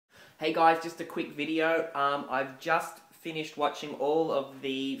Hey guys, just a quick video. I've just finished watching all of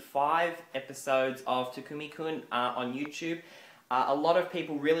the 5 episodes of Takumi-kun on YouTube. A lot of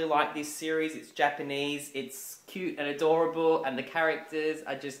people really like this series. It's Japanese, it's cute and adorable, and the characters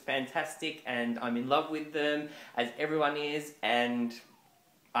are just fantastic, and I'm in love with them, as everyone is, and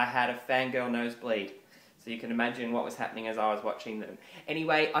I had a fangirl nosebleed. So you can imagine what was happening as I was watching them.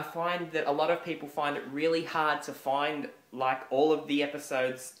 Anyway, I find that a lot of people find it really hard to find like all of the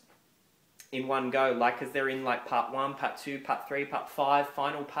episodes in one go, like, because they're in like part 1, part 2, part 3, part 5,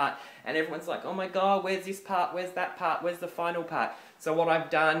 final part, and everyone's like, oh my god, where's this part, where's that part, where's the final part? So what I've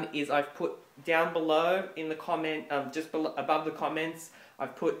done is I've put down below in the comment, just above the comments,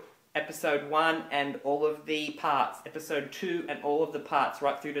 I've put episode 1 and all of the parts, episode 2 and all of the parts,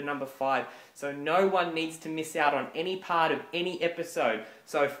 right through to number 5. So no one needs to miss out on any part of any episode.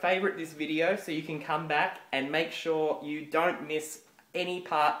 So favourite this video so you can come back and make sure you don't miss any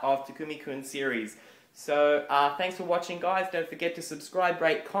part of Takumi-kun series. So thanks for watching, guys. Don't forget to subscribe,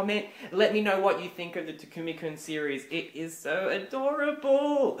 rate, comment. Let me know what you think of the Takumi-kun series. It is so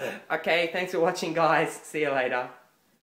adorable. Okay, thanks for watching, guys. See you later.